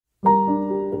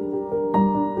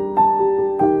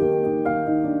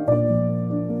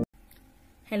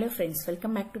Hello friends,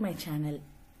 welcome back to my channel.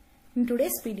 In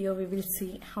today's video we will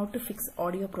see how to fix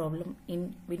audio problem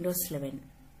in Windows 11.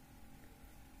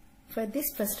 For this,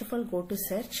 first of all go to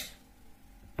search,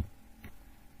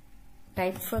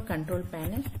 type for control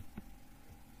panel,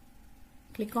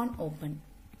 click on open.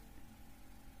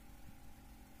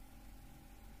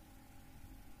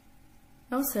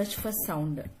 Now search for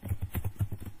sound.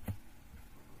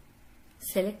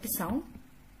 Select sound.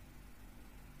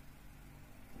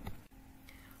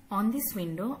 On this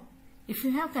window, if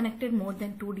you have connected more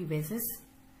than 2 devices,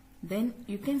 then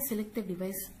you can select the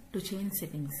device to change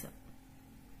settings.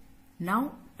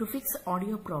 Now to fix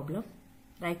audio problem,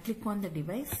 right click on the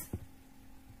device,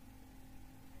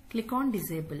 click on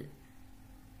disable.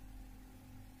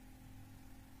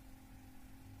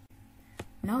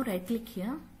 Now right click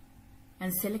here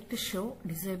and select show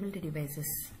disabled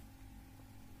devices.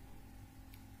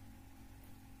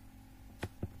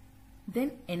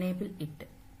 Then enable it.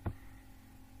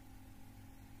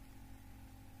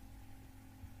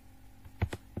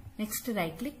 Next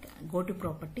right click, go to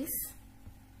properties,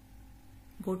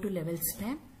 go to levels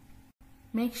tab,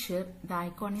 make sure the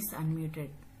icon is unmuted.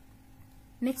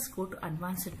 Next go to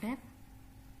advanced tab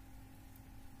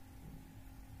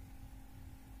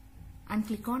and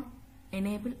click on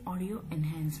enable audio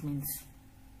enhancements.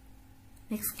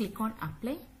 Next click on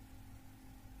apply.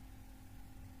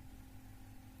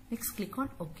 Next click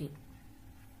on OK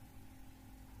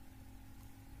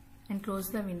and close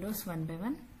the windows one by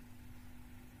one.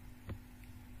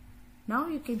 Now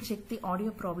you can check the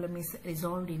audio problem is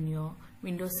resolved in your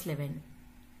Windows 11.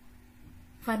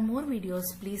 For more videos,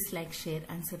 please like, share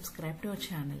and subscribe to our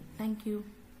channel. Thank you.